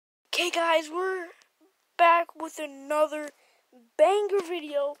Okay guys, we're back with another banger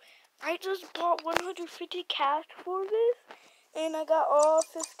video. I just bought 150 cash for this, and I got all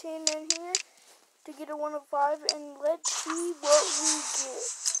 15 in here to get a 105, and let's see what we get.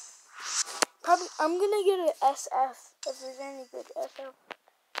 Probably, I'm gonna get an SF, if there's any good SF.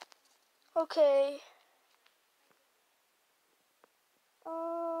 Okay.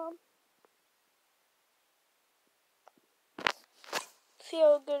 See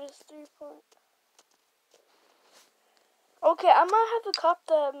how good his 3-point. Okay, I might have to cop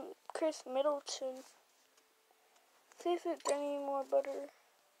the Kris Middleton. See if it's any more better.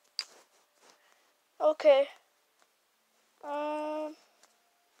 Okay.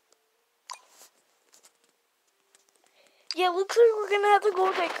 Yeah, looks like we're gonna have to go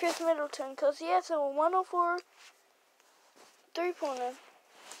with that Kris Middleton because he has a 104 3-pointer.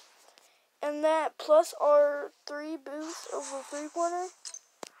 And that plus our 3 boost over 3-pointer,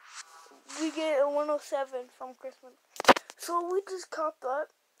 we get a 107 from Kris Middleton. So we just cop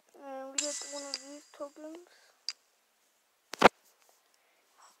that, and we get one of these tokens.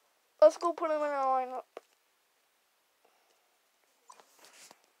 Let's go put him in our lineup.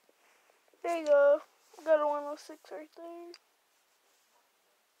 There you go. Got a 106 right there.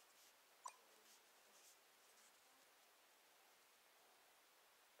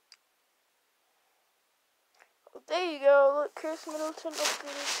 There you go. Look, Kris Middleton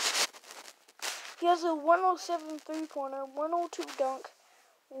upgraded. He has a 107 3-pointer, 102 dunk,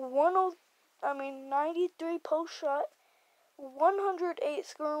 93 post shot, 108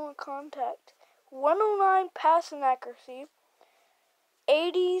 scoring with contact, 109 passing accuracy,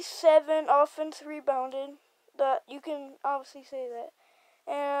 87 offense rebounded. That you can obviously say that,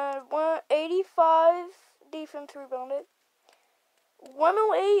 and 185 defense rebounded,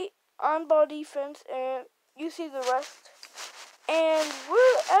 108 on ball defense, and you see the rest. And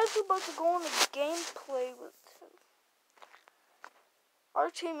we're actually about to go on a gameplay with him. Our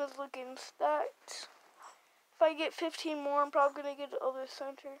team is looking stacked. If I get 15 more, I'm probably going to get the other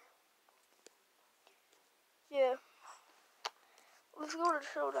center. Yeah. Let's go to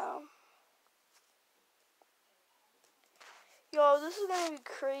Showdown. Yo, this is going to be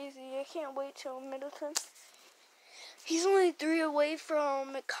crazy. I can't wait till Middleton. He's only 3 away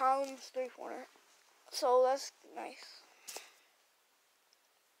from McCollum's 3-pointer. So that's nice.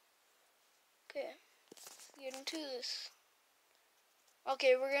 Okay, let's get into this.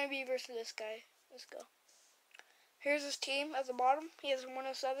 Okay, we're going to be versus this guy. Let's go. Here's his team at the bottom. He has a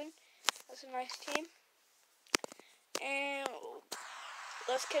 107. That's a nice team. And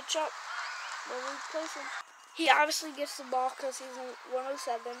let's catch up when we place him. He obviously gets the ball because he's a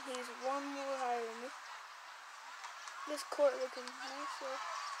 107. He's one more higher than me. This court looking nice though.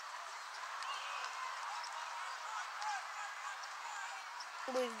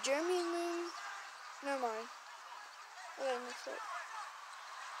 With Jeremy and Moon. Never mind. I gotta mix up.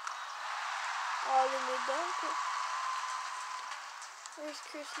 Oh, then they dunk it. Where's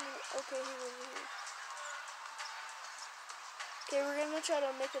Kris? Okay, he's over here. Okay, we're gonna try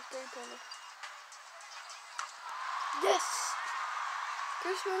to make a 3-pointer. Yes!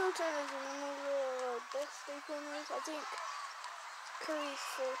 Kris Middleton is one of the best 3-pointers. I think Curry's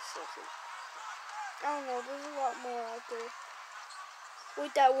first, I don't know, there's a lot more out there.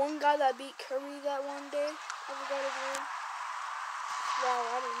 Wait, that one guy that beat Curry that one day? I forgot his name. Wow,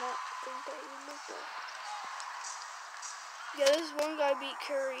 I did not think that he would make that. Yeah, this one guy beat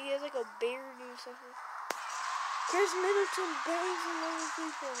Curry. He has like a beard and stuff. Kris Middleton bangs another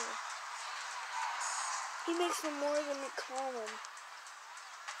 3-pointer. He makes them more than McCollum.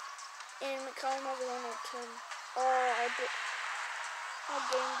 And McCollum has a 110. Oh, my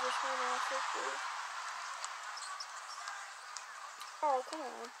game just went off with this. Oh, come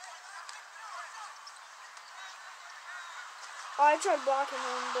on. Oh, I tried blocking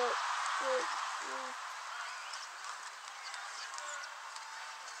him, but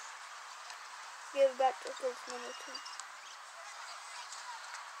give it back to Kris Middleton.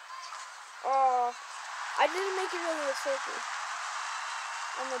 Oh, I didn't make it into the circle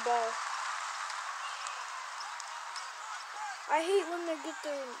on the ball. I hate when they get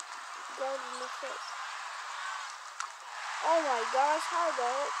their guard mixed up. Oh my gosh, how the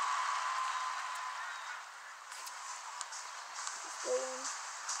heck? Let's go in.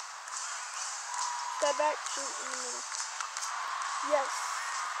 Step back, shoot in the middle. Yes.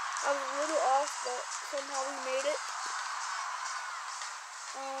 I was a little off, but somehow we made it.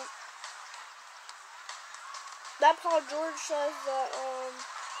 That Paul George says that,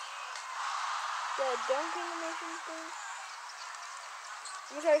 the dunk animation thing.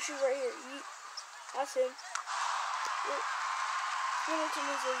 I'm gonna try to shoot right here. Yeet. That's him. Middleton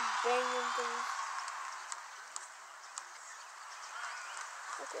is a banging thing.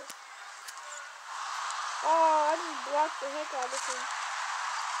 Okay. Oh, I just blocked the heck out of him.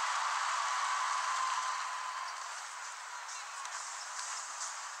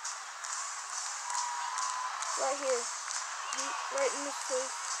 Right here. Right in this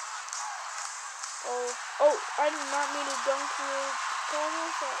place. Oh, I did not mean to dunk your corner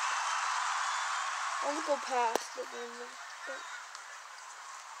shot. I'm gonna go past it.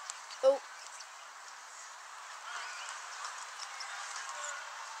 Oh.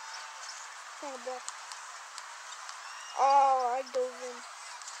 Kind of block. Oh, I dove in.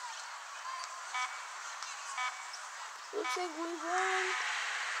 Looks like we won.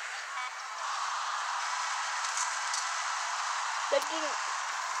 That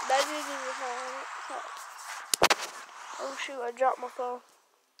didn't even count. Oh shoot, I dropped my phone.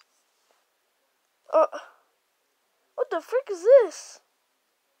 What the frick is this?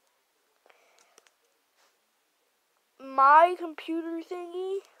 My computer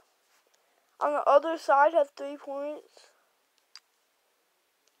thingy on the other side has 3 points.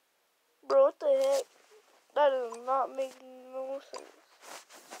 Bro, what the heck? That does not make no sense.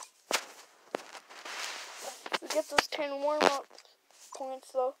 We get those 10 warm-up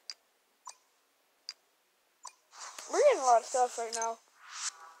points though. We're getting a lot of stuff right now.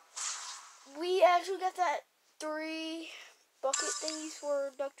 We actually got that 3 bucket thingies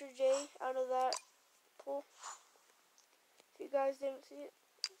for Dr. J out of that pool. If you guys didn't see it,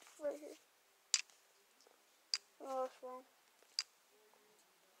 right here. Oh, that's wrong.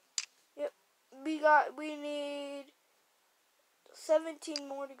 Yep, we need 17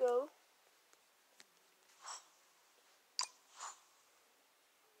 more to go.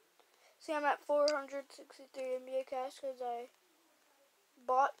 See, I'm at 463 NBA cash because I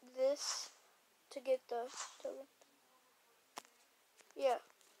bought this to get the token. Yeah.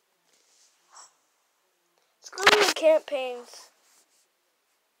 Let's go to the campaigns.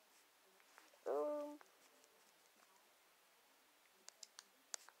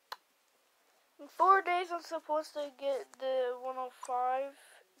 In 4 days, I'm supposed to get the 105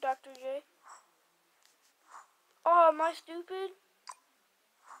 Dr. J. Oh, am I stupid?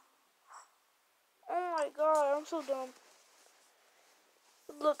 Oh my god, I'm so dumb.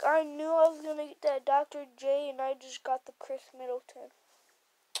 Look, I knew I was gonna get that Dr. J and I just got the Kris Middleton.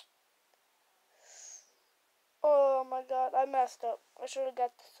 Oh my god, I messed up. I should have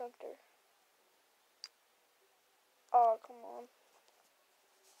got the center. Oh, come on.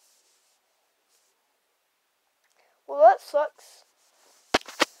 Well, that sucks.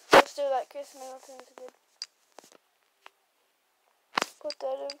 But still, that Kris Middleton is good. Put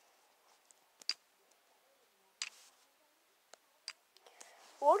that in.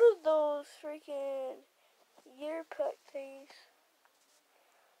 What are those freaking year cut things?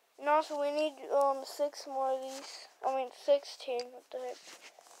 And also, we need 6 more of these. 16. What the heck?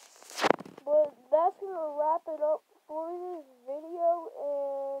 But that's gonna wrap it up for this video.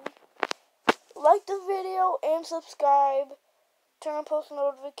 And like the video and subscribe. Turn on post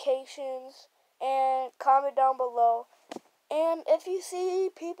notifications and comment down below. And if you see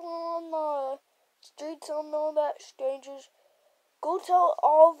people on the streets, don't know that strangers, go tell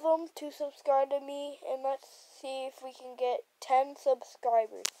all of them to subscribe to me, and let's see if we can get 10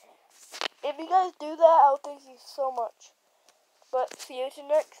 subscribers. If you guys do that, I'll thank you so much. But see you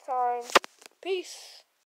next time. Peace.